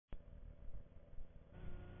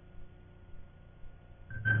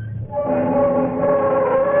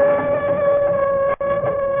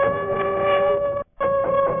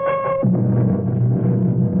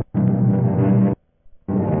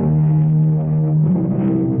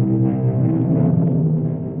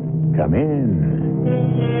Come in.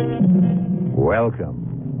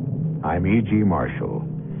 Welcome. I'm E.G. Marshall,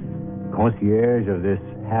 concierge of this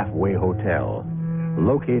halfway hotel,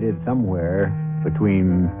 located somewhere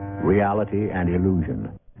between reality and illusion,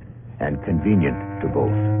 and convenient to both.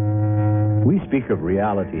 We speak of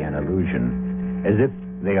reality and illusion as if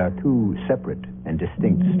they are two separate and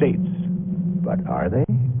distinct states. But are they?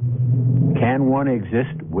 Can one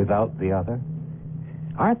exist without the other?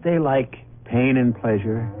 Aren't they like pain and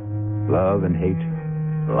pleasure, love and hate,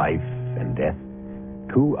 life and death?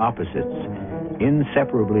 Two opposites,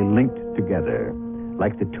 inseparably linked together,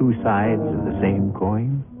 like the two sides of the same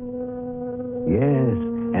coin? Yes,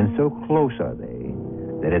 and so close are they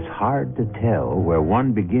that it's hard to tell where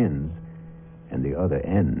one begins and the other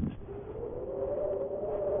ends.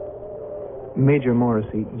 Major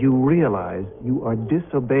Morrissey, you realize you are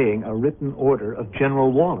disobeying a written order of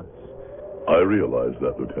General Wallace. I realize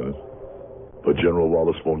that, Lieutenant. But General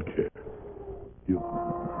Wallace won't care.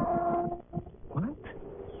 What?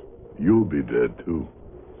 You'll be dead, too.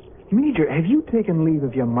 Major, have you taken leave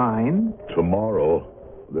of your mind? Tomorrow,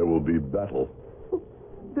 there will be battle.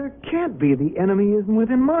 There can't be. The enemy isn't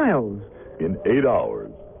within miles. In 8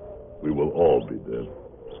 hours, we will all be dead.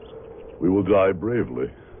 We will die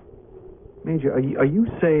bravely. Major, are you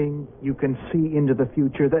saying you can see into the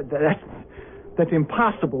future? That's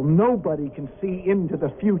impossible. Nobody can see into the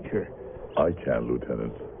future. I can,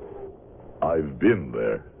 Lieutenant. I've been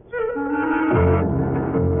there.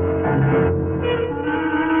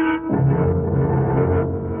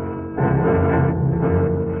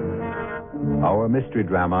 Our mystery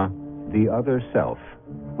drama, The Other Self,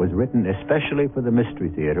 was written especially for the Mystery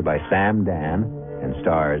Theater by Sam Dan and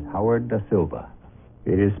stars Howard Da Silva.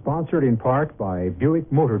 It is sponsored in part by Buick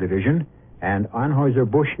Motor Division and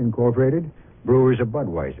Anheuser-Busch Incorporated, brewers of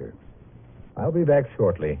Budweiser. I'll be back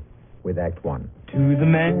shortly with Act One. To the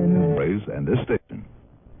man who... Praise and this station.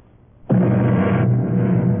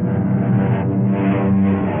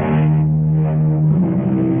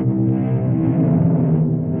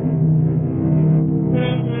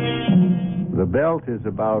 The belt is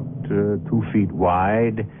about 2 feet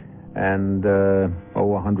wide and,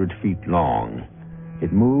 100 feet long.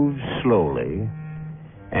 It moves slowly,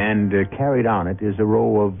 and carried on it is a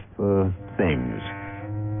row of things.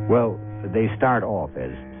 Well, they start off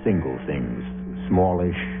as single things,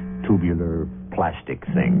 smallish, tubular, plastic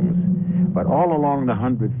things. But all along the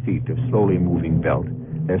 100 feet of slowly moving belt,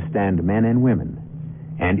 there stand men and women,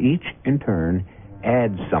 and each, in turn,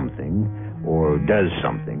 adds something or does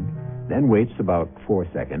something, then waits about 4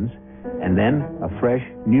 seconds, and then a fresh,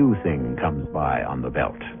 new thing comes by on the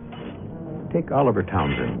belt. Take Oliver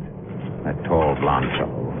Townsend, that tall, blonde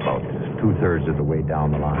fellow, about 2/3 of the way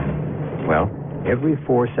down the line. Well, every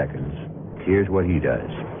 4 seconds, here's what he does.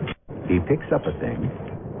 He picks up a thing,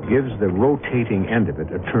 gives the rotating end of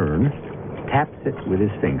it a turn, taps it with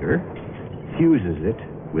his finger, fuses it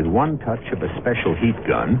with one touch of a special heat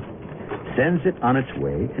gun, sends it on its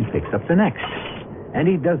way, and picks up the next. And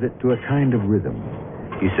he does it to a kind of rhythm.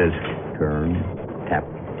 He says, turn, tap,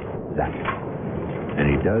 zap. And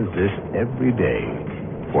he does this every day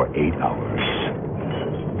for 8 hours.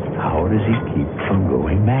 How does he keep from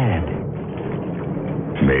going mad?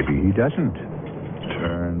 Maybe he doesn't.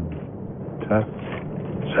 Turn, tap,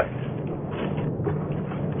 zap.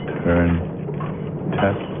 Turn,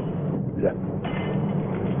 tap, zap.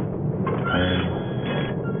 Turn,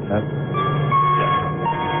 tap, zap.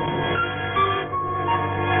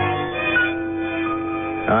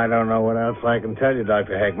 I don't know what else I can tell you,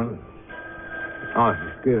 Dr. Hackman. Oh,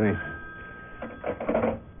 excuse me.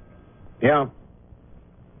 Yeah?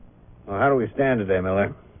 Well, how do we stand today,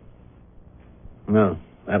 Miller? No,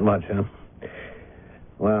 that much, huh?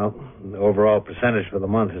 Well, the overall percentage for the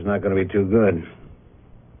month is not going to be too good.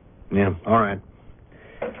 Yeah, all right.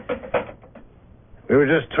 We were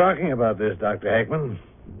just talking about this, Dr. Hackman.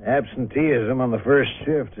 Absenteeism on the first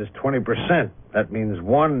shift is 20%. That means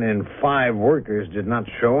 1 in 5 workers did not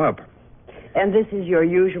show up. And this is your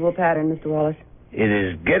usual pattern, Mr. Wallace? It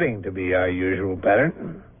is getting to be our usual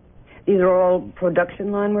pattern. These are all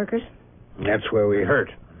production line workers? That's where we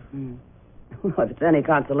hurt. Well, if it's any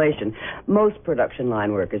consolation, most production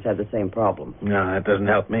line workers have the same problem. No, that doesn't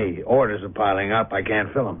help me. Orders are piling up. I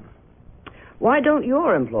can't fill them. Why don't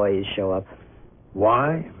your employees show up?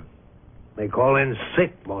 Why? They call in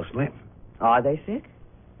sick, mostly. Are they sick?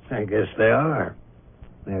 I guess they are.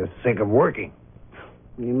 They're sick of working.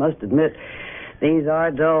 You must admit, these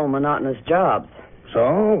are dull, monotonous jobs.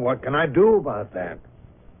 So, what can I do about that?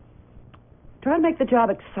 Try to make the job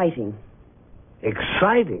exciting.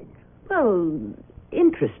 Exciting? Well,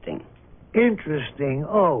 interesting. Interesting.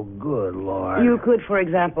 Oh, good Lord. You could, for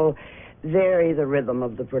example, vary the rhythm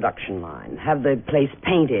of the production line. Have the place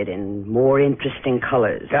painted in more interesting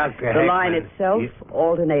colors. Dr. The line Heckman, itself,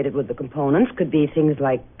 alternated with the components, could be things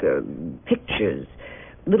like pictures,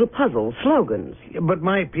 little puzzles, slogans. Yeah, but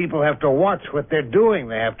my people have to watch what they're doing.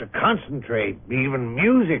 They have to concentrate. Even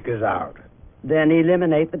music is out. Then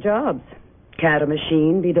eliminate the jobs. Can't a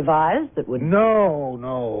machine be devised that would...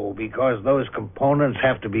 No, because those components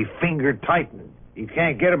have to be finger-tightened. You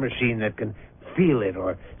can't get a machine that can feel it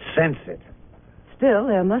or sense it. Still,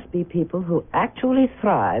 there must be people who actually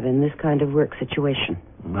thrive in this kind of work situation.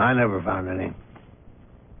 I never found any.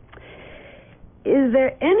 Is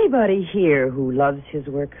there anybody here who loves his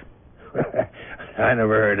work? I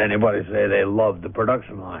never heard anybody say they loved the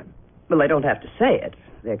production line. Well, they don't have to say it.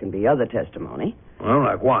 There can be other testimony. Well,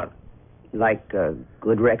 like what? Like a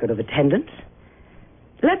good record of attendance.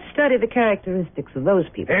 Let's study the characteristics of those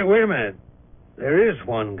people. Hey, wait a minute. There is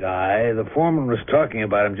one guy. The foreman was talking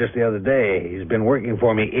about him just the other day. He's been working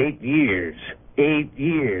for me 8 years. 8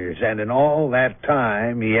 years. And in all that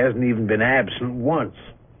time, he hasn't even been absent once.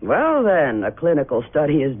 Well, then, a clinical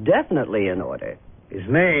study is definitely in order. His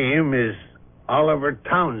name is Oliver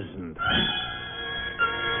Townsend.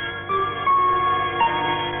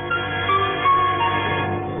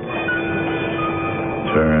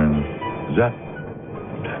 Turn, zap,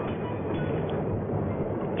 zap.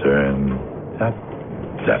 Turn, zap,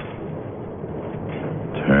 zap.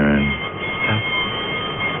 Turn, zap.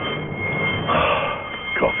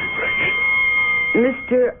 Coffee break.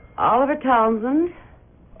 Mr. Oliver Townsend?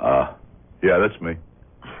 Yeah, that's me.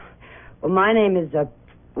 Well, my name is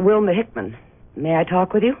Wilma Hickman. May I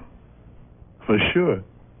talk with you? For sure.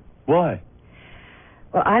 Why?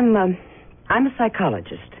 Well, I'm a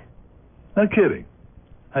psychologist. No kidding.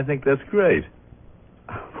 I think that's great.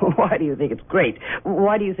 Why do you think it's great?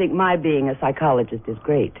 Why do you think my being a psychologist is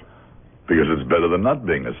great? Because it's better than not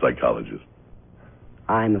being a psychologist.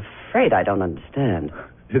 I'm afraid I don't understand.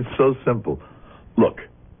 It's so simple. Look,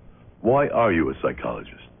 why are you a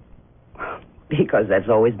psychologist? Because that's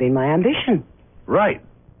always been my ambition. Right.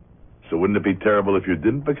 So wouldn't it be terrible if you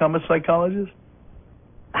didn't become a psychologist?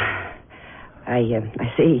 I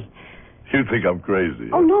see. You think I'm crazy.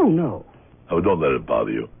 Oh, no. Oh, don't let it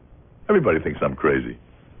bother you. Everybody thinks I'm crazy.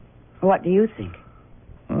 What do you think?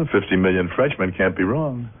 Well, 50 million Frenchmen can't be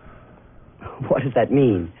wrong. What does that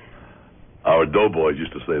mean? Our doughboys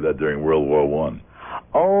used to say that during World War I.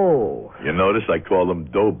 Oh. You notice I call them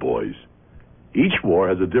doughboys. Each war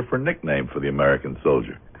has a different nickname for the American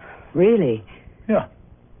soldier. Really? Yeah.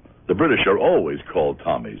 The British are always called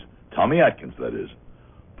Tommies. Tommy Atkins, that is.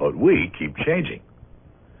 But we keep changing.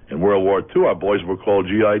 In World War II, our boys were called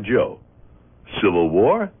G.I. Joe. Civil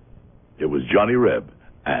War, it was Johnny Reb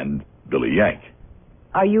and Billy Yank.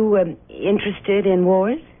 Are you interested in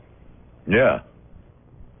wars? Yeah.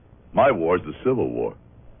 My war's the Civil War.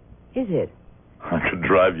 Is it? I could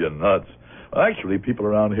drive you nuts. Well, actually, people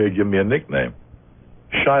around here give me a nickname.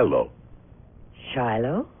 Shiloh.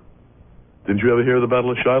 Shiloh? Didn't you ever hear of the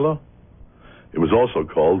Battle of Shiloh? It was also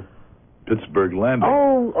called Pittsburgh Landing.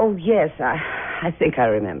 Oh, yes. I think I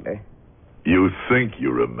remember. You think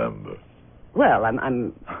you remember? Well,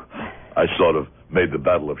 I'm... I sort of made the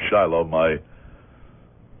Battle of Shiloh my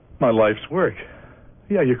life's work.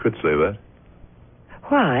 Yeah, you could say that.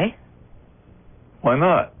 Why? Why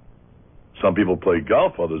not? Some people play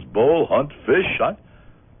golf, others bowl, hunt, fish.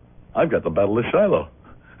 I've got the Battle of Shiloh.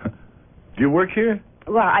 Do you work here?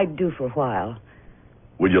 Well, I do for a while.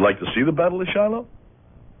 Would you like to see the Battle of Shiloh?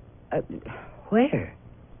 Where?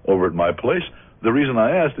 Over at my place. The reason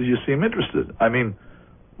I asked is you seem interested. I mean,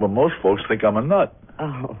 well, most folks think I'm a nut.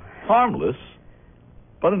 Oh. Harmless,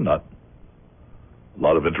 but a nut. A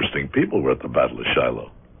lot of interesting people were at the Battle of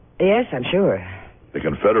Shiloh. Yes, I'm sure. The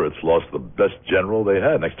Confederates lost the best general they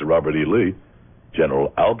had next to Robert E. Lee,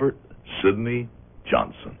 General Albert Sidney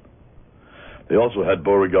Johnson. They also had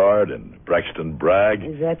Beauregard and Braxton Bragg.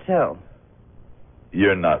 Is that so?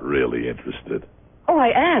 You're not really interested. Oh,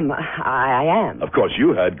 I am. I am. Of course,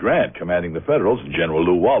 you had Grant commanding the Federals and General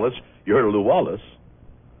Lew Wallace. You heard of Lew Wallace?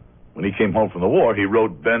 When he came home from the war, he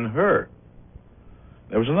wrote Ben-Hur.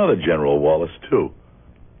 There was another General Wallace, too.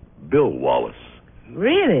 Bill Wallace.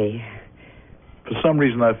 Really? For some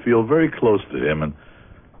reason, I feel very close to him and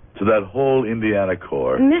to that whole Indiana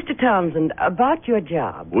Corps. Mr. Townsend, about your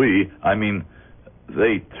job.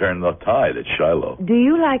 They turned the tide at Shiloh. Do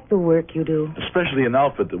you like the work you do? Especially an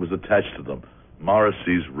outfit that was attached to them.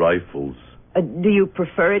 Morrissey's rifles. Do you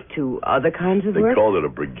prefer it to other kinds of They work? called it a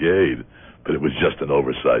brigade, but it was just an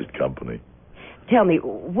oversized company. Tell me,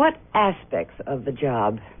 what aspects of the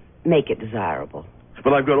job make it desirable?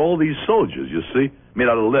 But I've got all these soldiers, you see, made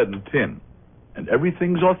out of lead and tin. And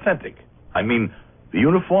everything's authentic. I mean, the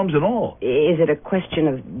uniforms and all. Is it a question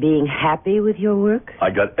of being happy with your work? I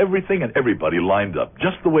got everything and everybody lined up,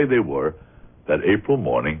 just the way they were, that April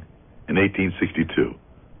morning in 1862.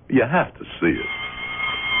 You have to see it.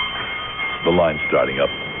 The line's starting up.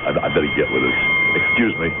 I better get with this.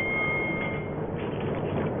 Excuse me.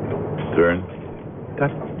 Turn.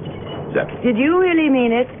 Tap. Tap. Did you really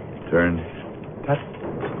mean it? Turn. Tap.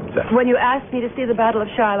 Tap. When you asked me to see the Battle of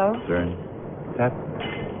Shiloh? Turn. Tap.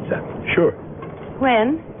 Tap. Sure.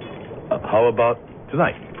 When? How about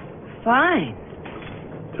tonight? Fine.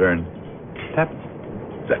 Turn. Tap.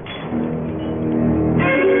 Tap.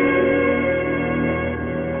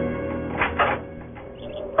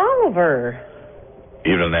 Oliver.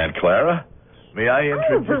 Evening, Aunt Clara. May I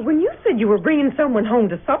introduce... Oliver, when you said you were bringing someone home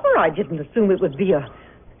to supper, I didn't assume it would be a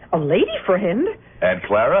lady friend. Aunt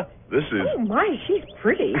Clara, this is... Oh, my, she's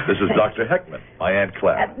pretty. This is Dr. Heckman, my Aunt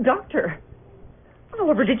Clara. Doctor.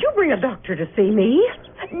 Oliver, did you bring a doctor to see me?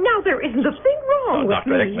 Now, there isn't a thing wrong with Dr.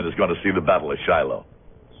 me. Heckman is going to see the Battle of Shiloh.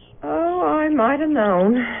 Oh, I might have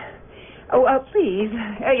known. Oh, please,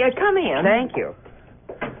 come in. Thank you.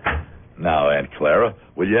 Now, Aunt Clara,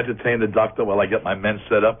 will you entertain the doctor while I get my men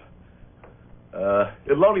set up?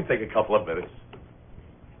 It'll only take a couple of minutes.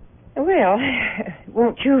 Well,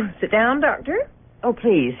 won't you sit down, Doctor? Oh,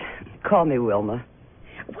 please, call me Wilma.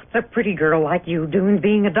 What's a pretty girl like you doing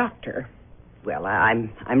being a doctor? Well,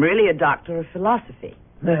 I'm really a doctor of philosophy.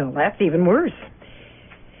 Well, that's even worse.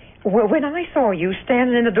 Well, when I saw you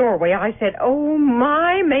standing in the doorway, I said, oh,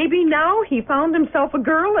 my, maybe now he found himself a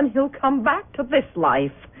girl and he'll come back to this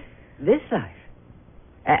life. This life?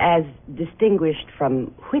 As distinguished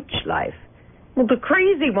from which life? Well, the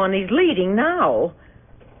crazy one he's leading now.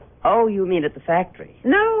 Oh, you mean at the factory?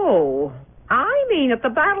 No, I mean at the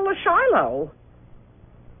Battle of Shiloh.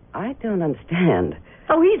 I don't understand.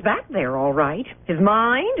 Oh, he's back there, all right. His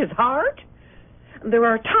mind, his heart. There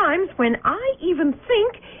are times when I even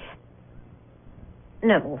think...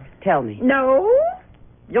 No. Tell me. No?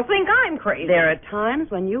 You'll think I'm crazy. There are times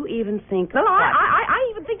when you even think... Well, I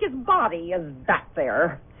even think his body is back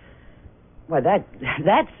there. Well, that's...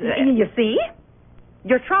 You see?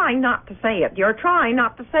 You're trying not to say it. You're trying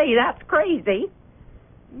not to say that's crazy.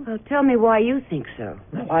 Well, tell me why you think so.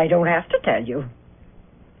 Well, I don't have to tell you.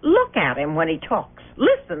 Look at him when he talks.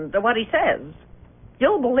 Listen to what he says.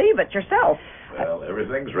 You'll believe it yourself. Well,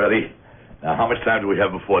 everything's ready. Now, how much time do we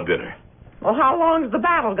have before dinner? Well, how long is the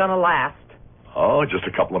battle going to last? Oh, just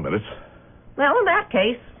a couple of minutes. Well, in that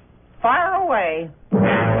case, fire away.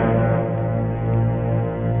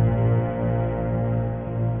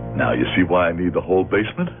 Now, you see why I need the whole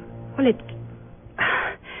basement? Well,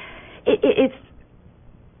 it's...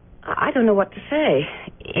 I don't know what to say.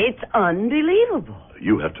 It's unbelievable.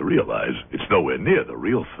 You have to realize it's nowhere near the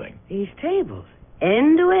real thing. These tables,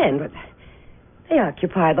 end to end, but they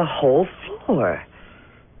occupy the whole floor.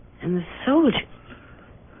 And the soldiers...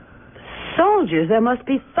 there must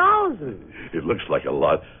be thousands. It looks like a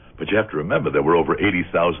lot, but you have to remember there were over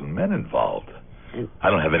 80,000 men involved. And I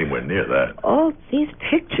don't have anywhere near that. all these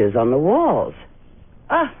pictures on the walls.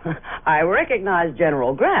 I recognize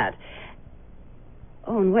General Grant.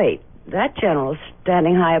 Oh, and wait. That general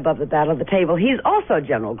standing high above the battle of the table, he's also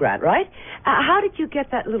General Grant, right? How did you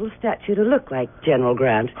get that little statue to look like General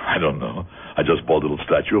Grant? I don't know. I just bought a little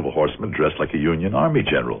statue of a horseman dressed like a Union Army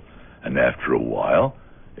general. And after a while,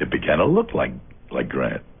 it began to look like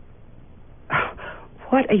Grant.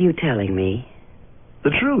 What are you telling me? The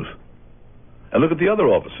truth. And look at the other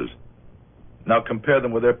officers. Now compare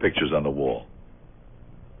them with their pictures on the wall.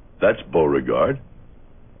 That's Beauregard,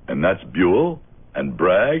 and that's Buell, and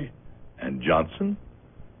Bragg, and Johnson,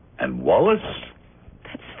 and Wallace.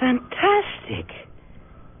 That's fantastic.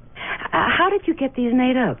 How did you get these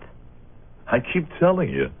made up? I keep telling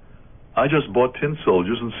you. I just bought tin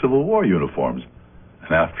soldiers in Civil War uniforms.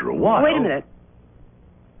 And after a while... Wait a minute.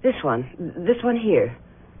 This one here.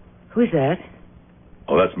 Who's that?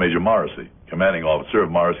 Oh, that's Major Morrissey, commanding officer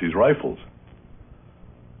of Morrissey's Rifles.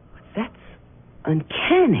 That's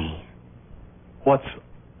uncanny. What's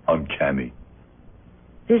uncanny?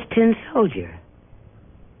 This tin soldier.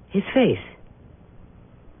 His face.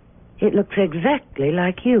 It looks exactly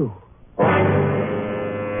like you.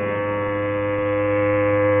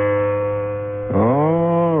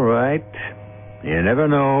 All right. You never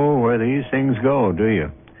know where these things go, do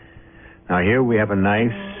you? Now, here we have a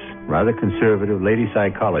nice, rather conservative lady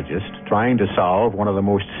psychologist trying to solve one of the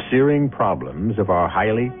most searing problems of our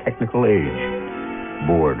highly technical age,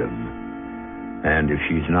 boredom. And if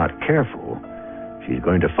she's not careful, she's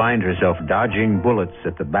going to find herself dodging bullets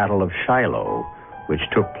at the Battle of Shiloh which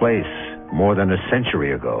took place more than a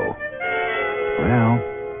century ago. Well,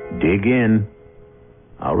 dig in.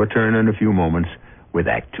 I'll return in a few moments with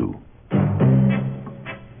Act Two.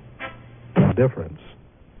 Difference.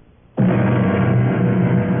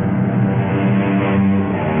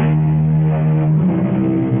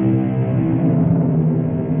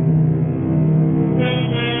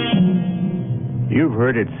 You've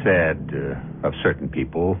heard it said of certain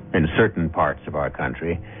people in certain parts of our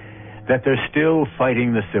country that they're still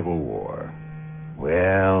fighting the Civil War.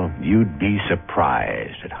 Well, you'd be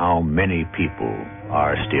surprised at how many people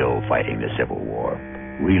are still fighting the Civil War,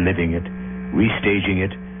 reliving it, restaging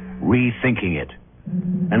it, rethinking it.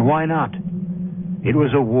 And why not? It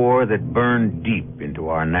was a war that burned deep into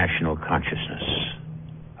our national consciousness.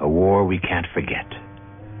 A war we can't forget.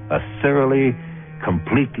 A thoroughly,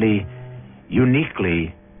 completely,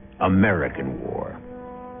 uniquely American war.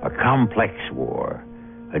 A complex war.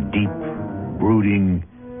 A deep, brooding,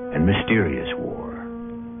 and mysterious war.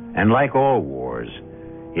 And like all wars,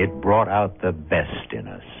 it brought out the best in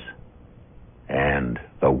us. And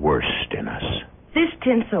the worst in us. This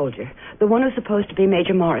tin soldier, the one who's supposed to be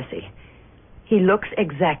Major Morrissey, he looks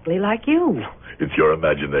exactly like you. It's your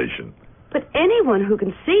imagination. But anyone who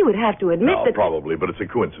can see would have to admit No, that... probably, but it's a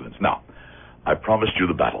coincidence. Now, I promised you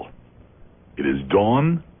the battle. It is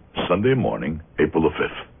dawn, Sunday morning, April the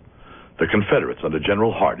 5th. The Confederates, under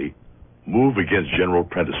General Hardee, move against General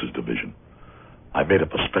Prentice's division. I made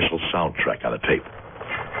up a special soundtrack on a tape.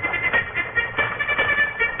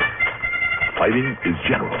 Fighting is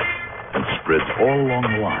general and spreads all along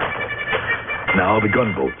the line. Now the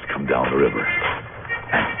gunboats come down the river.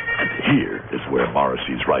 And here is where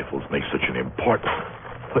Morrissey's rifles make such an important...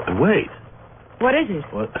 Wait. What is it?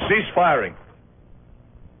 Well, cease firing.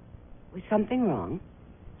 Was something wrong?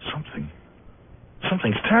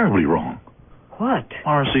 Something's terribly wrong. What?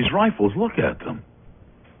 Morrissey's rifles, look at them.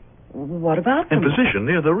 What about them? In position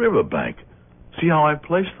near the riverbank. See how I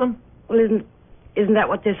placed them? Well, isn't that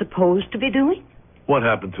what they're supposed to be doing? What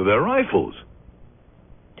happened to their rifles?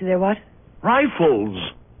 To their what?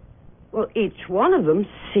 Rifles! Well, each one of them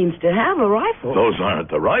seems to have a rifle. Those aren't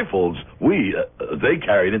the rifles. They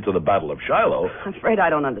carried into the Battle of Shiloh. I'm afraid I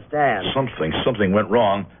don't understand. Something went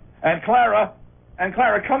wrong. And Clara,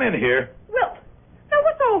 come in here. Well, now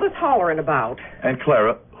what's all this hollering about? And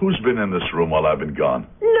Clara, who's been in this room while I've been gone?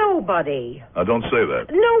 Nobody. Now, don't say that.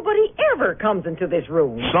 Nobody ever comes into this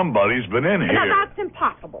room. Somebody's been in here. Now, that's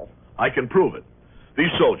impossible. I can prove it.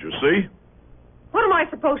 These soldiers, see? What am I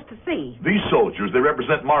supposed to see? These soldiers, they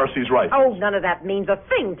represent Morrissey's rifles. Oh, none of that means a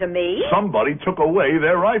thing to me. Somebody took away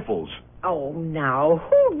their rifles. Oh, now,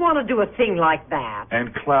 who'd want to do a thing like that?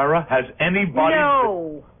 And Clara, has anybody...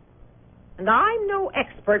 No. And I'm no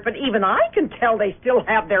expert, but even I can tell they still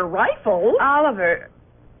have their rifles. Oliver,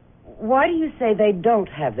 why do you say they don't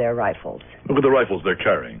have their rifles? Look at the rifles they're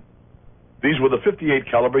carrying. These were the .58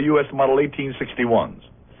 caliber U.S. model 1861s.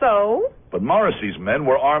 So? But Morrissey's men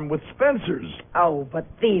were armed with Spencers. Oh, but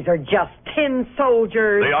these are just tin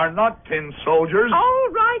soldiers. They are not tin soldiers. All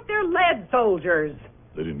right, they're lead soldiers.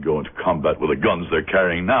 They didn't go into combat with the guns they're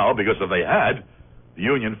carrying now, because if they had, the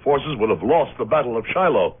Union forces would have lost the Battle of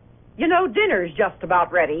Shiloh. You know, dinner's just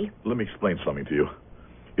about ready. Let me explain something to you.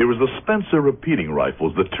 It was the Spencer repeating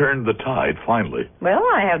rifles that turned the tide, finally. Well,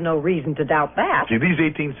 I have no reason to doubt that. See, these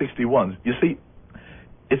 1861s, you see,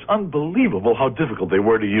 it's unbelievable how difficult they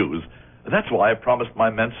were to use. That's why I promised my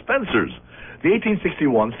men Spencers. The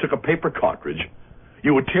 1861s took a paper cartridge.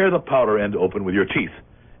 You would tear the powder end open with your teeth,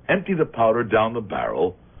 empty the powder down the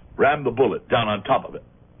barrel, ram the bullet down on top of it.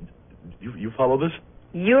 You follow this?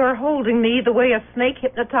 You're holding me the way a snake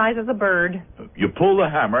hypnotizes a bird. You pull the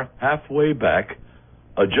hammer halfway back,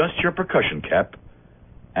 adjust your percussion cap,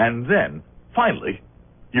 and then, finally,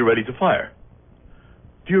 you're ready to fire.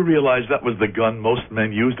 Do you realize that was the gun most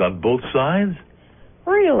men used on both sides?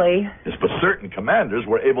 Really? Yes, but certain commanders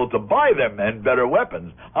were able to buy their men better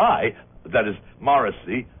weapons. That is,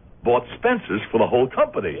 Morrissey, bought Spencers for the whole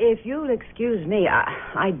company. If you'll excuse me,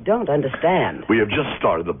 I don't understand. We have just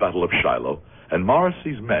started the Battle of Shiloh, and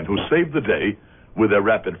Morrissey's men, who saved the day with their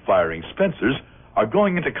rapid-firing Spencers, are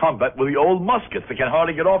going into combat with the old muskets that can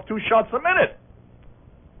hardly get off 2 shots a minute.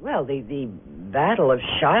 Well, the Battle of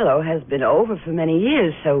Shiloh has been over for many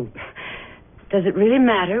years, so does it really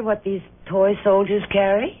matter what these toy soldiers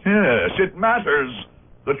carry? Yes, it matters.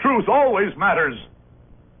 The truth always matters.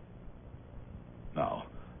 Now,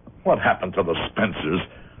 what happened to the Spencers?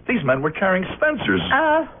 These men were carrying Spencers.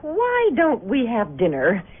 Why don't we have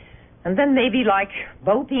dinner? And then maybe, like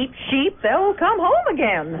both eat sheep, they'll come home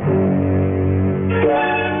again.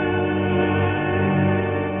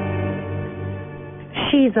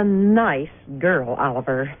 She's a nice girl,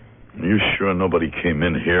 Oliver. Are you sure nobody came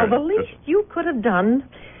in here? Well, the least you could have done,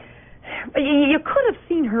 you could have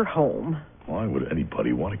seen her home. Why would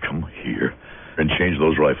anybody want to come here and change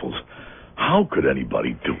those rifles? How could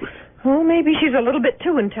anybody do it? Well, maybe she's a little bit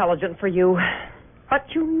too intelligent for you. But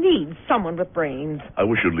you need someone with brains. I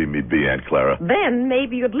wish you'd leave me be, Aunt Clara. Then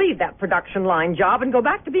maybe you'd leave that production line job and go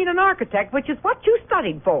back to being an architect, which is what you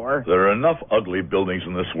studied for. There are enough ugly buildings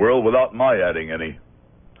in this world without my adding any.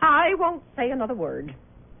 I won't say another word.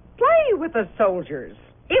 Play with the soldiers,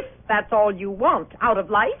 if that's all you want out of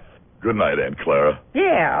life. Good night, Aunt Clara.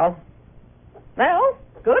 Yeah. Well,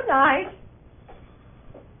 good night.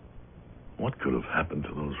 What could have happened to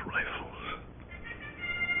those rifles?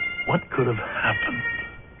 What could have happened?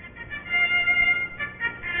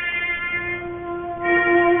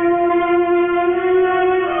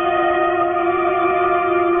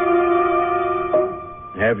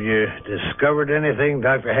 Have you discovered anything,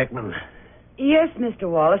 Dr. Heckman? Yes, Mr.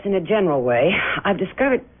 Wallace, in a general way. I've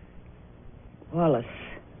discovered... Wallace.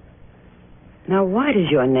 Now, why does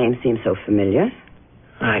your name seem so familiar?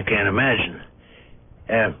 I can't imagine.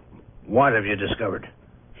 What have you discovered?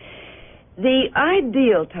 The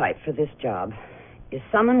ideal type for this job is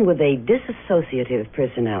someone with a dissociative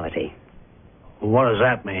personality. What does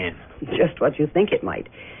that mean? Just what you think it might.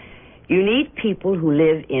 You need people who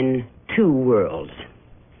live in two worlds.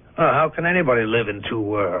 How can anybody live in two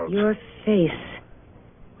worlds? Your face.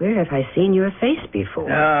 Where have I seen your face before?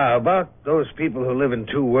 About those people who live in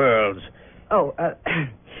two worlds. Oh,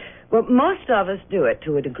 well, most of us do it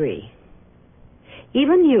to a degree.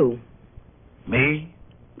 Even you. Me?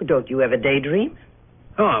 Don't you ever daydream?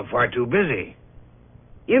 Oh, I'm far too busy.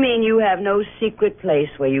 You mean you have no secret place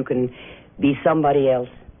where you can be somebody else?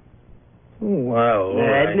 Well,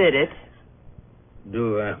 Admit it.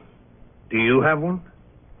 Do you have one?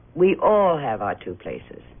 We all have our two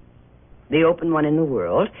places. The open one in the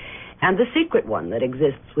world and the secret one that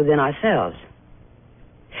exists within ourselves.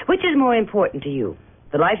 Which is more important to you?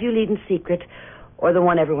 The life you lead in secret or the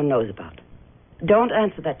one everyone knows about? Don't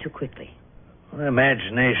answer that too quickly. Well,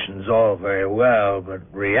 imagination's all very well, but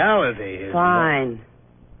reality is... Fine.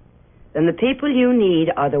 Then the people you need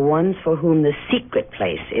are the ones for whom the secret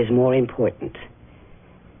place is more important.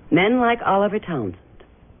 Men like Oliver Townsend.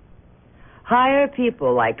 Hire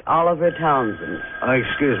people like Oliver Townsend.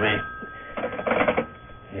 Excuse me.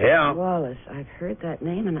 Yeah? Wallace, I've heard that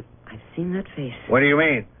name and I've seen that face. What do you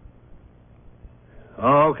mean?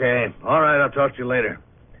 Okay. All right, I'll talk to you later.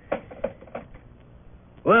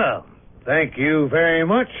 Well, thank you very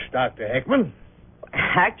much, Dr. Heckman.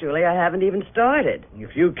 Actually, I haven't even started.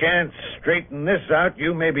 If you can't straighten this out,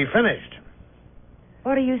 you may be finished.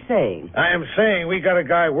 What are you saying? I am saying we got a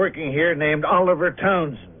guy working here named Oliver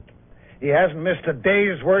Townsend. He hasn't missed a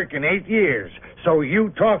day's work in 8 years. So you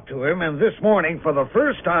talked to him, and this morning, for the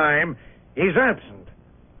first time, he's absent.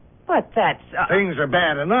 But that's... Things are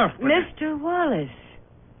bad enough, but... Mr. Wallace,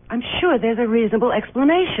 I'm sure there's a reasonable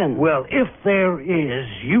explanation. Well, if there is,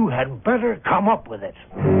 you had better come up with it.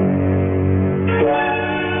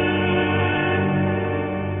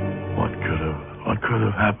 What could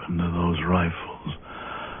have happened to those rifles?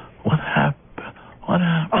 What happened?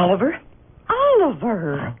 Oliver?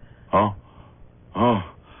 Oliver! Oh.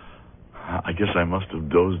 I guess I must have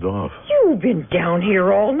dozed off. You've been down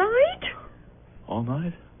here all night? All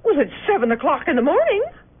night? Well, it's 7 o'clock in the morning.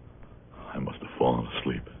 I must have fallen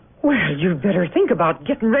asleep. Well, you'd better think about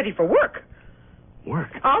getting ready for work. Work?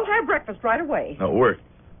 I'll have breakfast right away. No, work.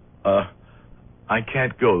 I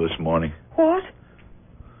can't go this morning. What?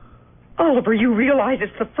 Oliver, you realize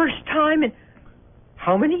it's the first time in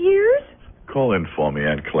how many years? Call in for me,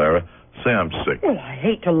 Aunt Clara. Say I'm sick. Well, I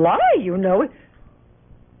hate to lie, you know.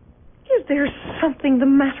 Is there something the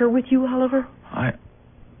matter with you, Oliver? I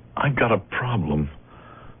got a problem.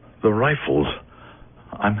 The rifles.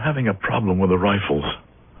 I'm having a problem with the rifles.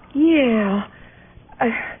 Yeah.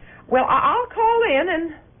 Well, I'll call in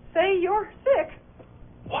and say you're sick.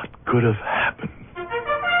 What could have happened?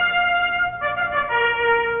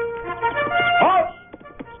 Halt!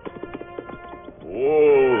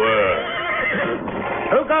 Whoa there.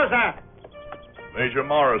 Who goes there? Major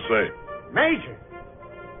Morrissey. Major.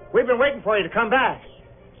 We've been waiting for you to come back.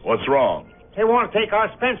 What's wrong? They want to take our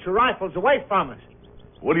Spencer rifles away from us.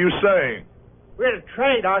 What are you saying? We're to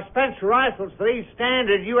trade our Spencer rifles for these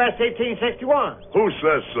standard U.S. 1861. Who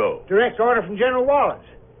says so? Direct order from General Wallace.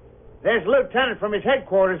 There's a lieutenant from his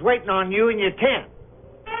headquarters waiting on you in your tent.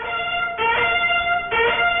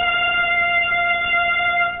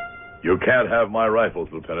 You can't have my rifles,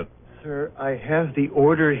 Lieutenant. Sir, I have the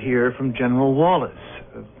order here from General Wallace.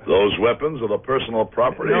 Those weapons are the personal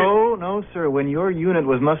property. No, sir. When your unit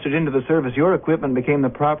was mustered into the service, your equipment became the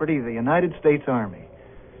property of the United States Army.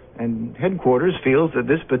 And headquarters feels that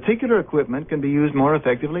this particular equipment can be used more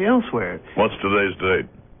effectively elsewhere. What's today's date?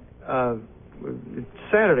 It's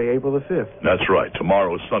Saturday, April the 5th. That's right.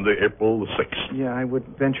 Tomorrow is Sunday, April the 6th. Yeah, I would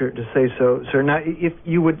venture to say so, sir. Now, if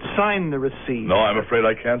you would sign the receipt. No, I'm afraid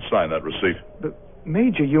I can't sign that receipt. But,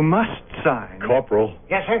 Major, you must sign. Corporal.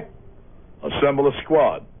 Yes, sir? Assemble a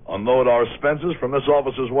squad. Unload our expenses from this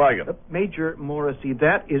officer's wagon. Major Morrissey,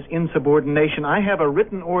 that is insubordination. I have a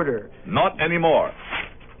written order. Not anymore.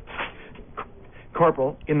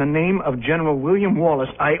 Corporal, in the name of General William Wallace,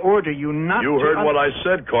 I order you not to... You heard what I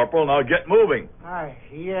said, Corporal. Now get moving.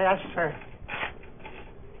 Yes, sir.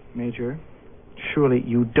 Major, surely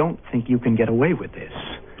you don't think you can get away with this?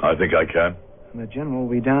 I think I can. The General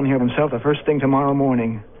will be down here himself the first thing tomorrow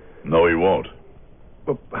morning. No, he won't.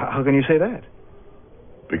 Well, how can you say that?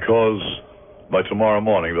 Because by tomorrow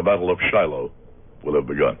morning, the Battle of Shiloh will have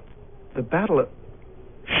begun. The Battle of...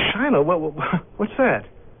 Shiloh? What's that?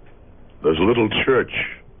 There's a little church,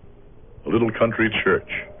 a little country church,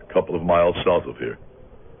 a couple of miles south of here.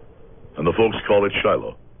 And the folks call it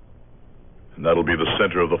Shiloh. And that'll be the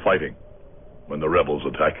center of the fighting when the rebels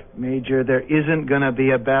attack. Major, there isn't going to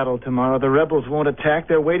be a battle tomorrow. The rebels won't attack.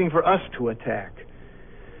 They're waiting for us to attack.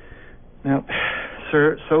 Now,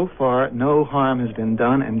 sir, so far, no harm has been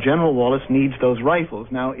done, and General Wallace needs those rifles.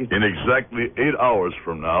 Now, if... In exactly 8 hours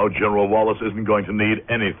from now, General Wallace isn't going to need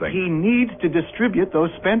anything. He needs to distribute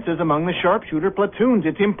those Spences among the sharpshooter platoons.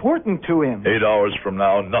 It's important to him. 8 hours from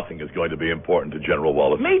now, nothing is going to be important to General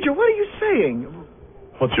Wallace. Major, what are you saying?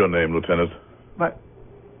 What's your name, Lieutenant?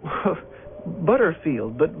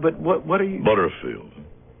 Butterfield. But what are you... Butterfield.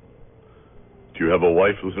 Do you have a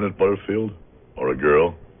wife, Lieutenant Butterfield? Or a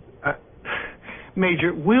girl?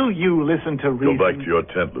 Major, will you listen to reason? Go back to your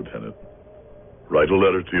tent, Lieutenant. Write a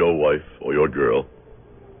letter to your wife or your girl.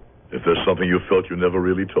 If there's something you felt you never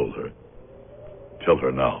really told her, tell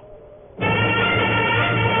her now.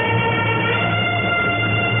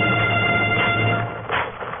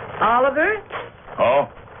 Oliver? Oh,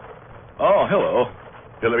 hello.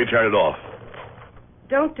 Here, let me turn it off.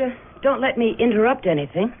 Don't let me interrupt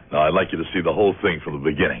anything. No, I'd like you to see the whole thing from the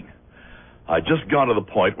beginning. I'd just gone to the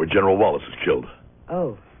point where General Wallace is killed.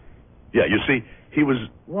 Oh. Yeah, you see, he was...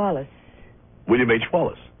 Wallace. William H.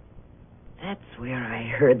 Wallace. That's where I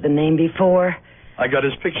heard the name before. I got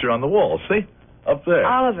his picture on the wall, see? Up there.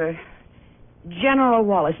 Oliver. General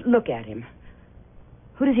Wallace. Look at him.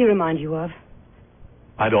 Who does he remind you of?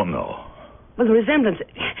 I don't know. Well, the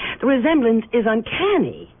resemblance is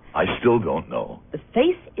uncanny. I still don't know. The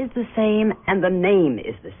face is the same and the name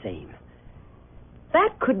is the same.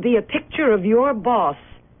 That could be a picture of your boss.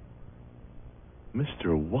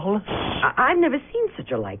 Mr. Wallace? I've never seen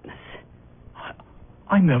such a likeness.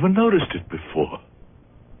 I never noticed it before.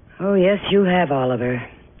 Oh, yes, you have, Oliver.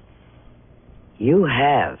 You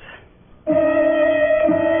have.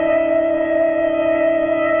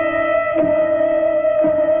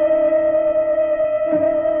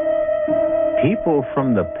 People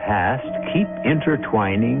from the past keep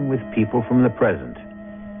intertwining with people from the present.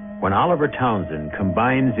 When Oliver Townsend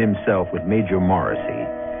combines himself with Major Morrissey,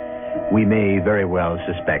 we may very well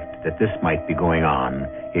suspect that this might be going on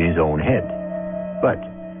in his own head. But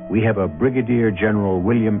we have a Brigadier General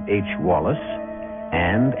William H. Wallace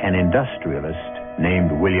and an industrialist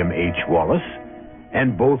named William H. Wallace,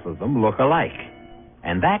 and both of them look alike.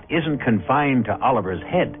 And that isn't confined to Oliver's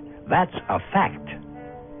head. That's a fact.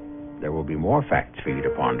 There will be more facts for you to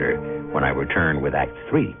ponder when I return with Act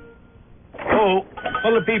 3. Oh,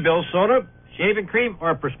 what'll it be, Bill? Soda, shaving cream,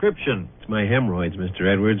 or a prescription? It's my hemorrhoids,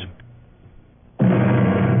 Mr. Edwards.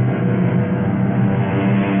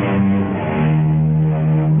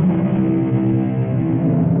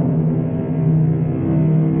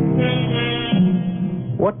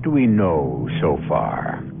 What do we know so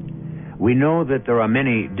far? We know that there are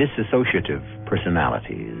many dissociative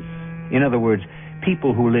personalities. In other words,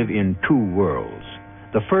 people who live in two worlds.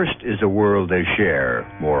 The first is a world they share,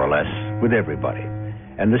 more or less, with everybody.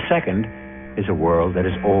 And the second is a world that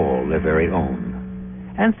is all their very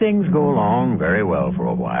own. And things go along very well for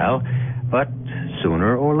a while, but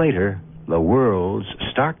sooner or later, the worlds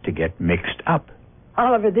start to get mixed up.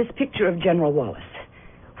 Oliver, this picture of General Wallace,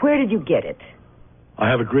 where did you get it? I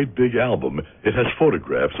have a great big album. It has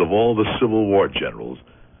photographs of all the Civil War generals.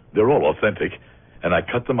 They're all authentic, and I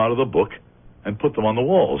cut them out of the book and put them on the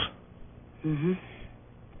walls. Mm-hmm.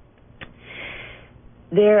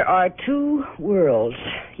 There are two worlds.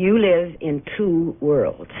 You live in two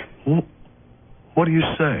worlds. What are you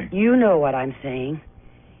saying? You know what I'm saying.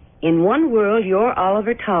 In one world, you're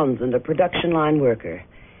Oliver Townsend, a production line worker.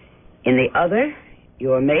 In the other,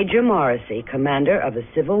 you're Major Morrissey, commander of a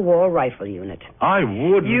Civil War rifle unit. I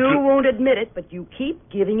wouldn't... You won't admit it, but you keep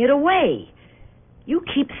giving it away. You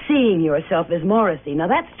keep seeing yourself as Morrissey. Now,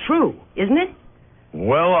 that's true, isn't it?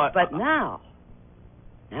 Well, But now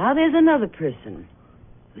there's another person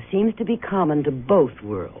who seems to be common to both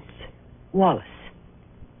worlds. Wallace.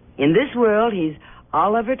 In this world, he's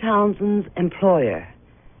Oliver Townsend's employer.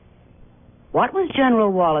 What was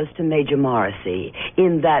General Wallace to Major Morrissey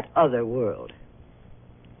in that other world?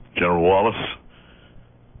 General Wallace,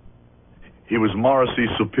 he was Morrissey's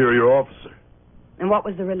superior officer. And what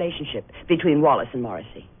was the relationship between Wallace and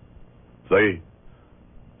Morrissey? They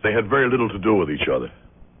had very little to do with each other.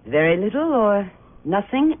 Very little or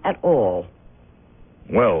nothing at all?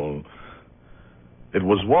 Well, it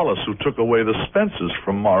was Wallace who took away the Spencers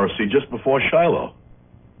from Morrissey just before Shiloh.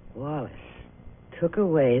 Wallace took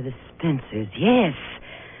away the Spencers, yes.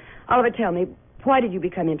 Oliver, tell me, why did you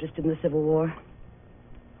become interested in the Civil War?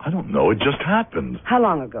 I don't know. It just happened. How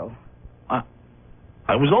long ago?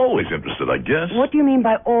 I was always interested, I guess. What do you mean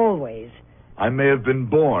by always? I may have been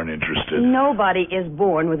born interested. Nobody is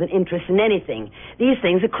born with an interest in anything. These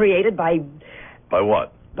things are created by... By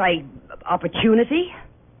what? By opportunity,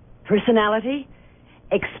 personality,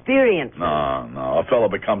 experience. No. A fellow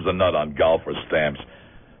becomes a nut on golf or stamps.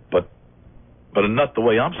 But a nut the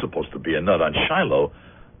way I'm supposed to be a nut on Shiloh,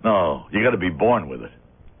 no, you got to be born with it.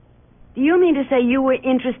 Do you mean to say you were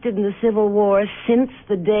interested in the Civil War since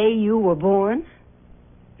the day you were born?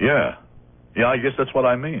 Yeah, I guess that's what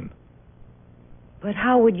I mean. But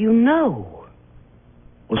how would you know?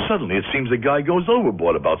 Well, suddenly it seems a guy goes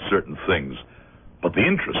overboard about certain things, but the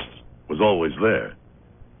interest was always there.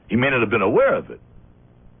 He may not have been aware of it.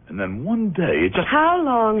 And then one day it just... How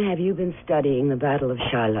long have you been studying the Battle of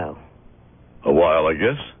Shiloh? A while, I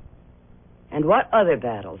guess. And what other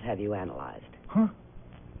battles have you analyzed? Huh?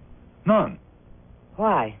 None.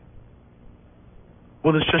 Why?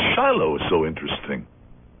 Well, it's just Shiloh is so interesting.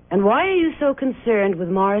 And why are you so concerned with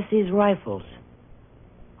Morrissey's rifles?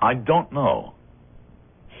 I don't know.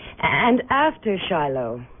 And after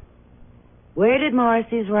Shiloh, where did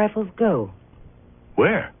Morrissey's rifles go?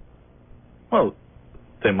 Where? Well,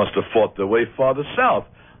 they must have fought their way farther south.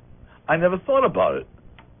 I never thought about it.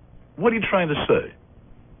 What are you trying to say?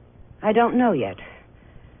 I don't know yet.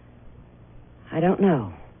 I don't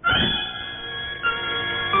know.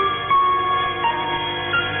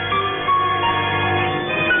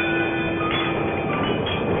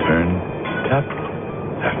 Turn, tap,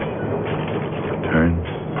 tap. Turn,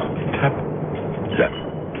 tap, tap.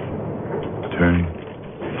 Turn,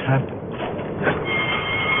 tap, tap.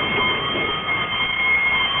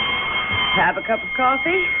 Have a cup of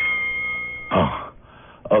coffee?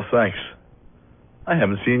 Oh, thanks. I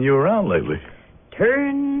haven't seen you around lately.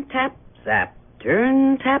 Turn, tap, zap.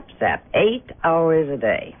 Turn, tap, zap. 8 hours a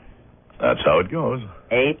day. That's how it goes.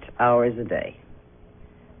 8 hours a day.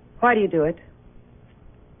 Why do you do it?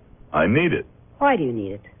 I need it. Why do you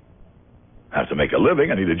need it? I have to make a living.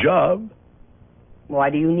 I need a job. Why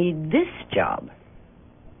do you need this job?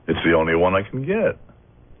 It's the only one I can get.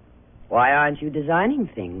 Why aren't you designing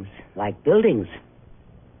things, like buildings?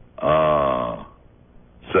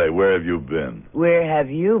 Say, where have you been? Where have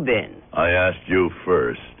you been? I asked you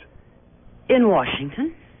first. In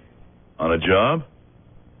Washington. On a job?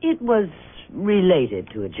 It was related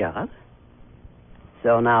to a job.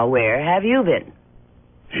 So now where have you been?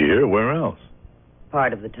 Here? Where else?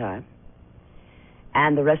 Part of the time.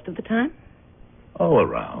 And the rest of the time? All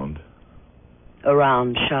around.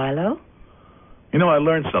 Around Shiloh? You know, I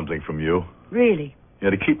learned something from you. Really?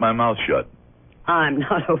 Yeah, to keep my mouth shut. I'm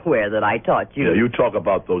not aware that I taught you. Yeah, you talk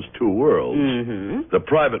about those two worlds. Mm-hmm. The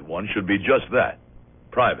private one should be just that.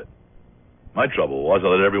 Private. My trouble was I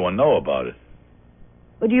let everyone know about it.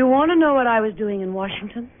 Well, do you want to know what I was doing in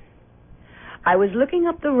Washington? I was looking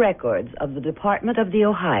up the records of the Department of the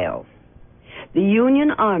Ohio, the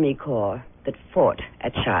Union Army Corps that fought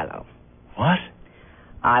at Shiloh. What?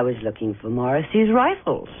 I was looking for Morrissey's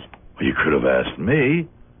rifles. Well, you could have asked me.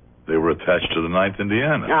 They were attached to the 9th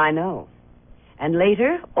Indiana. I know. And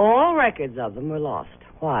later, all records of them were lost.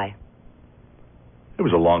 Why? It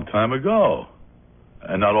was a long time ago.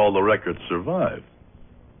 And not all the records survived.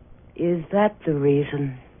 Is that the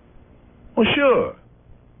reason? Well, sure.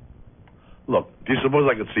 Look, do you suppose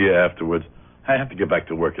I could see you afterwards? I have to get back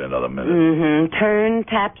to work in another minute. Mm-hmm. Turn,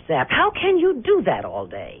 tap, zap. How can you do that all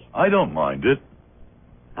day? I don't mind it.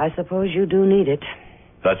 I suppose you do need it.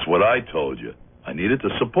 That's what I told you. I need it to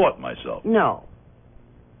support myself. No.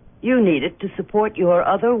 You need it to support your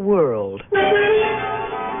other world.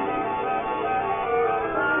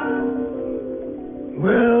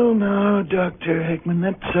 Well, now, Dr. Hickman,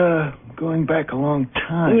 that's going back a long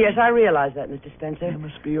time. Yes, I realize that, Mr. Spencer. It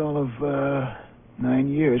must be all of 9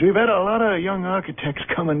 years. We've had a lot of young architects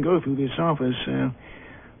come and go through this office.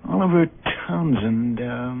 Oliver Townsend.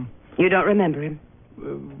 You don't remember him?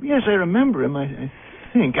 Yes, I remember him, I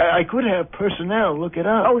think. I could have personnel look it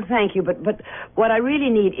up. Oh, thank you, but what I really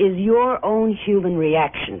need is your own human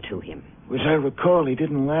reaction to him. As I recall, he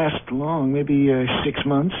didn't last long, maybe 6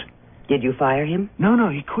 months. Did you fire him? No,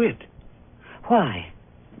 he quit. Why?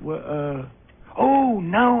 Well,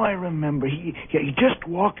 now I remember. He just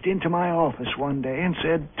walked into my office one day and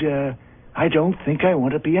said, I don't think I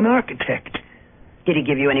want to be an architect. Did he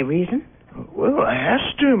give you any reason? Well, I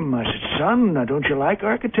asked him. I said, son, don't you like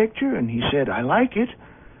architecture? And he said, I like it,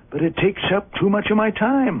 but it takes up too much of my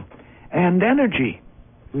time and energy.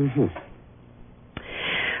 Mm-hmm.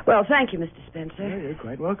 Well, thank you, Mr. Spencer. Yeah, you're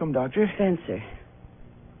quite welcome, Doctor. Spencer.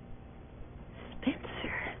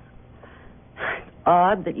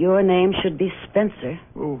 Odd that your name should be Spencer.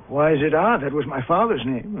 Oh, why is it odd? That was my father's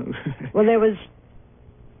name. Well,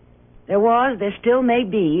 there still may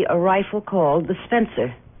be a rifle called the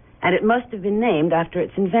Spencer, and it must have been named after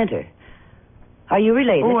its inventor. Are you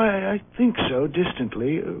related? Oh, I think so,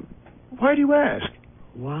 distantly. Why do you ask?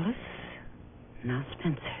 Wallace? Now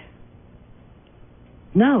Spencer.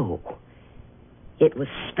 No. It was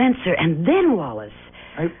Spencer and then Wallace.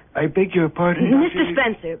 I beg your pardon, Mr.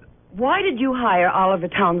 Spencer, why did you hire Oliver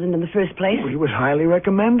Townsend in the first place? Well, he was highly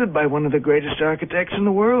recommended by one of the greatest architects in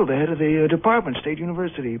the world, the head of the department, State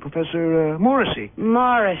University, Professor Morrissey.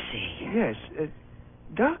 Morrissey. Yes.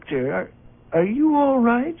 Doctor, are you all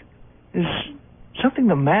right? Is something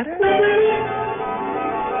the matter?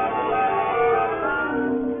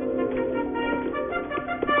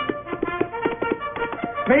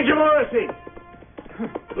 Major Morrissey!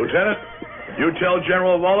 Lieutenant, you tell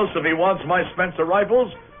General Wallace if he wants my Spencer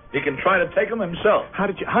rifles, he can try to take them himself. How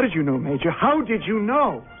did you know, Major? How did you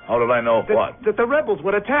know? How did I know what? That the rebels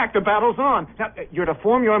would attack. The battle's on. Now, you're to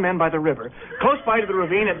form your men by the river, close by to the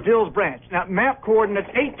ravine at Dill's Branch. Now, map coordinates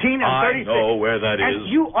 18 and 36. I know where that is.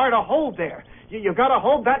 And you are to hold there. You've got to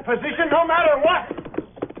hold that position no matter what.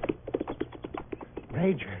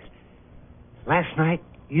 Major, last night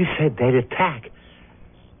you said they'd attack.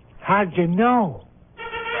 How'd you know?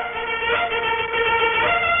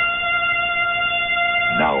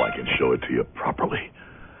 Now I can show it to you properly.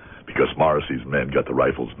 Because Morrissey's men got the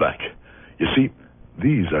rifles back. You see,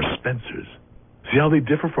 these are Spencers. See how they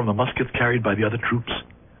differ from the muskets carried by the other troops?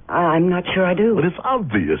 I'm not sure I do. But it's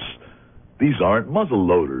obvious. These aren't muzzle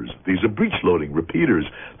loaders. These are breech-loading repeaters.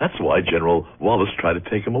 That's why General Wallace tried to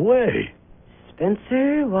take them away.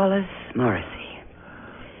 Spencer, Wallace, Morrissey.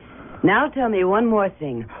 Now tell me one more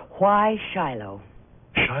thing. Why Shiloh?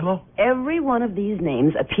 Shiloh? Every one of these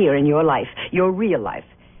names appear in your life, your real life,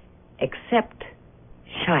 except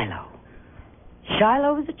Shiloh.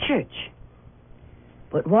 Shiloh is a church.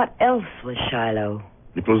 But what else was Shiloh?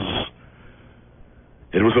 It was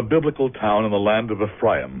a biblical town in the land of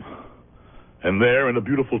Ephraim. And there, in a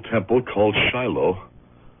beautiful temple called Shiloh,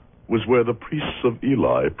 was where the priests of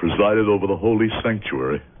Eli presided over the holy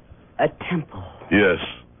sanctuary. A temple? Yes,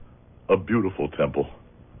 a beautiful temple.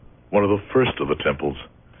 One of the first of the temples.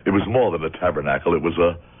 It was more than a tabernacle. It was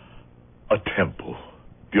a temple.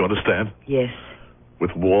 Do you understand? Yes.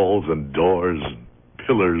 With walls and doors and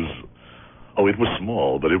pillars. Oh, it was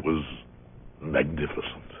small, but it was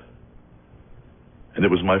magnificent. And it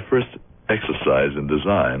was my first exercise in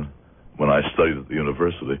design when I studied at the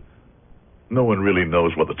university. No one really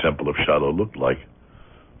knows what the Temple of Shiloh looked like,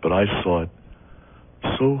 but I saw it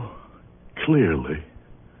so clearly.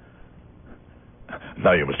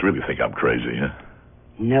 Now you must really think I'm crazy, huh?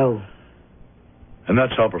 No. And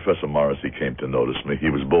that's how Professor Morrissey came to notice me. He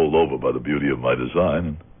was bowled over by the beauty of my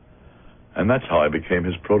design, and that's how I became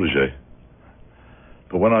his protege.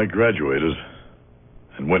 But when I graduated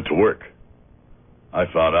and went to work, I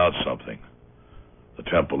found out something. The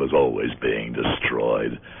temple is always being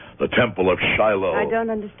destroyed. The Temple of Shiloh. I don't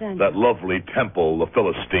understand. That lovely temple, the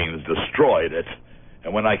Philistines destroyed it.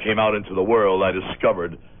 And when I came out into the world, I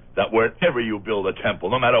discovered that wherever you build a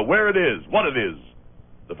temple, no matter where it is, what it is,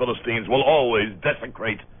 the Philistines will always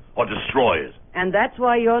desecrate or destroy it. And that's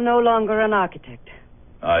why you're no longer an architect.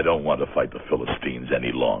 I don't want to fight the Philistines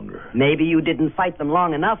any longer. Maybe you didn't fight them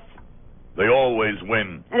long enough. They always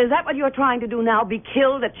win. And is that what you're trying to do now, be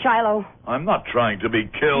killed at Shiloh? I'm not trying to be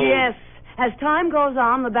killed. Yes. As time goes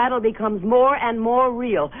on, the battle becomes more and more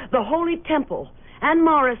real. The Holy Temple, and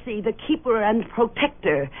Morrissey, the keeper and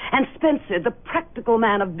protector, and Spencer, the practical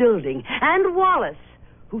man of building, and Wallace,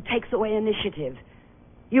 who takes away initiative.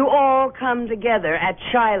 You all come together at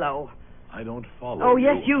Shiloh. I don't follow Oh,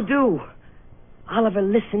 yes, you do. Oliver,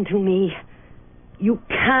 listen to me. You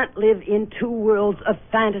can't live in two worlds of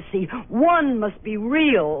fantasy. One must be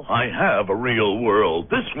real. I have a real world.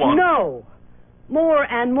 This one... No. More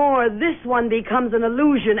and more, this one becomes an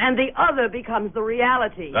illusion, and the other becomes the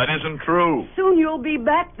reality. That isn't true. Soon you'll be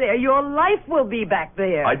back there. Your life will be back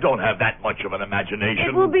there. I don't have that much of an imagination.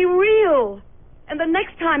 It will be real. And the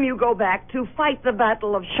next time you go back to fight the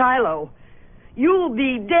Battle of Shiloh, you'll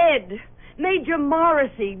be dead. Major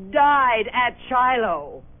Morrissey died at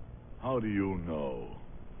Shiloh. How do you know?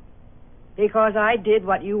 Because I did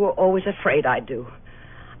what you were always afraid I'd do.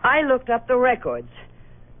 I looked up the records.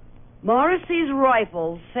 Morrissey's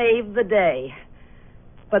rifles saved the day.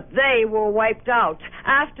 But they were wiped out.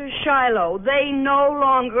 After Shiloh, they no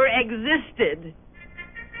longer existed.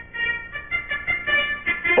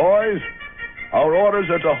 Boys, our orders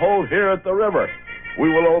are to hold here at the river. We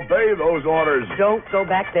will obey those orders. Don't go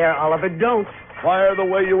back there, Oliver. Don't. Fire the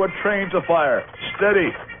way you were trained to fire. Steady.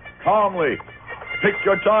 Calmly. Pick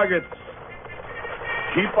your targets.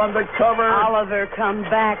 Keep under cover. Oliver, come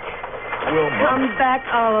back. Wilma. Come back,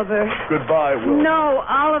 Oliver. Goodbye, Wilma. No,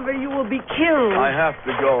 Oliver, you will be killed. I have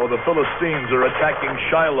to go. The Philistines are attacking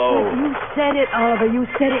Shiloh. You said it, Oliver. You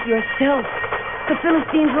said it yourself. The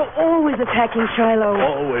Philistines were always attacking Shiloh.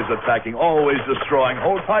 Always attacking, always destroying.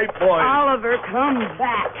 Hold tight, boys. Oliver, come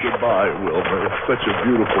back. Goodbye, Wilma. It's such a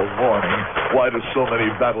beautiful morning. Why do so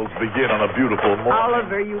many battles begin on a beautiful morning?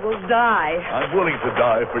 Oliver, you will die. I'm willing to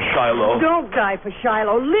die for Shiloh. Don't die for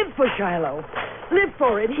Shiloh. Live for Shiloh. Live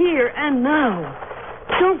for it here and now.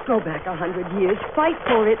 Don't go back 100 years. Fight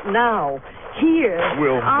for it now. Here.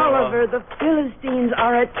 Wilma. Oliver, the Philistines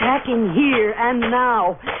are attacking here and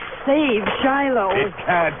now. Save Shiloh. It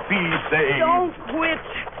can't be saved. Don't quit.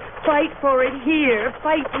 Fight for it here.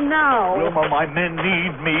 Fight now. Wilma, my men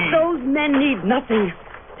need me. Those men need nothing.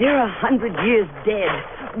 They're 100 years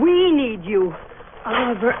dead. We need you.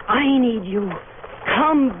 Oliver, I need you.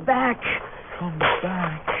 Come back. Come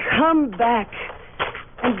back. Come back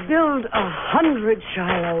and build 100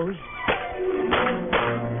 Shilohs.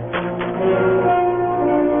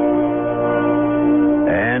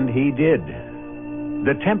 And he did.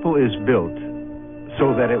 The temple is built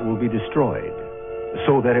so that it will be destroyed,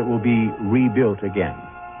 so that it will be rebuilt again.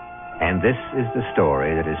 And this is the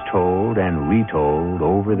story that is told and retold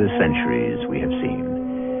over the centuries we have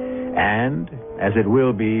seen. And as it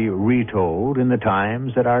will be retold in the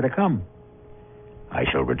times that are to come. I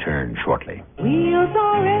shall return shortly. Wheels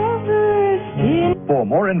are ever still. For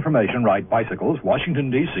more information, write Bicycles, Washington,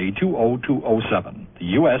 D.C. 20207, the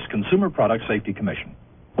U.S. Consumer Product Safety Commission.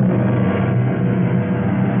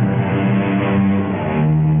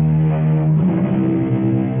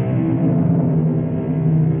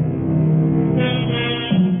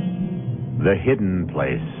 The hidden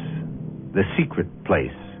place, the secret place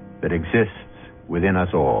that exists within us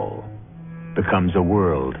all, becomes a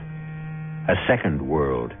world, a second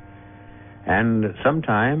world. And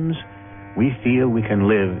sometimes we feel we can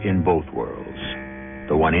live in both worlds,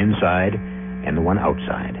 the one inside and the one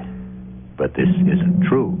outside. But this isn't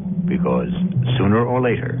true, because sooner or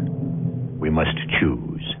later, we must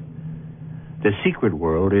choose. The secret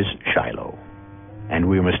world is Shiloh, and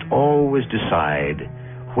we must always decide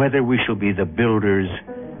whether we shall be the builders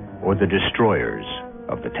or the destroyers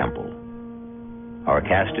of the temple. Our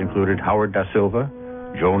cast included Howard Da Silva,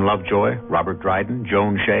 Joan Lovejoy, Robert Dryden,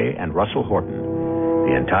 Joan Shea, and Russell Horton.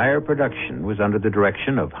 The entire production was under the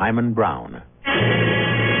direction of Hyman Brown.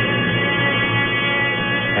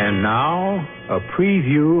 And now, a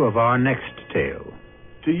preview of our next tale.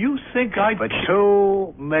 Do you think I'd... For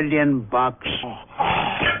 $2 million.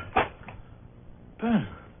 Ben,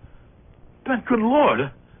 good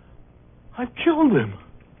Lord. I've killed him.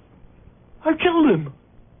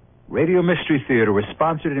 Radio Mystery Theater was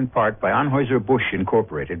sponsored in part by Anheuser-Busch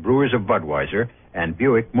Incorporated, Brewers of Budweiser, and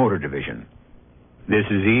Buick Motor Division. This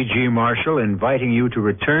is E.G. Marshall inviting you to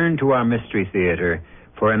return to our Mystery Theater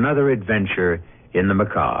for another adventure in the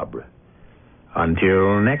macabre.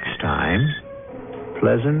 Until next time,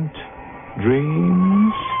 pleasant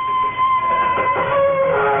dreams.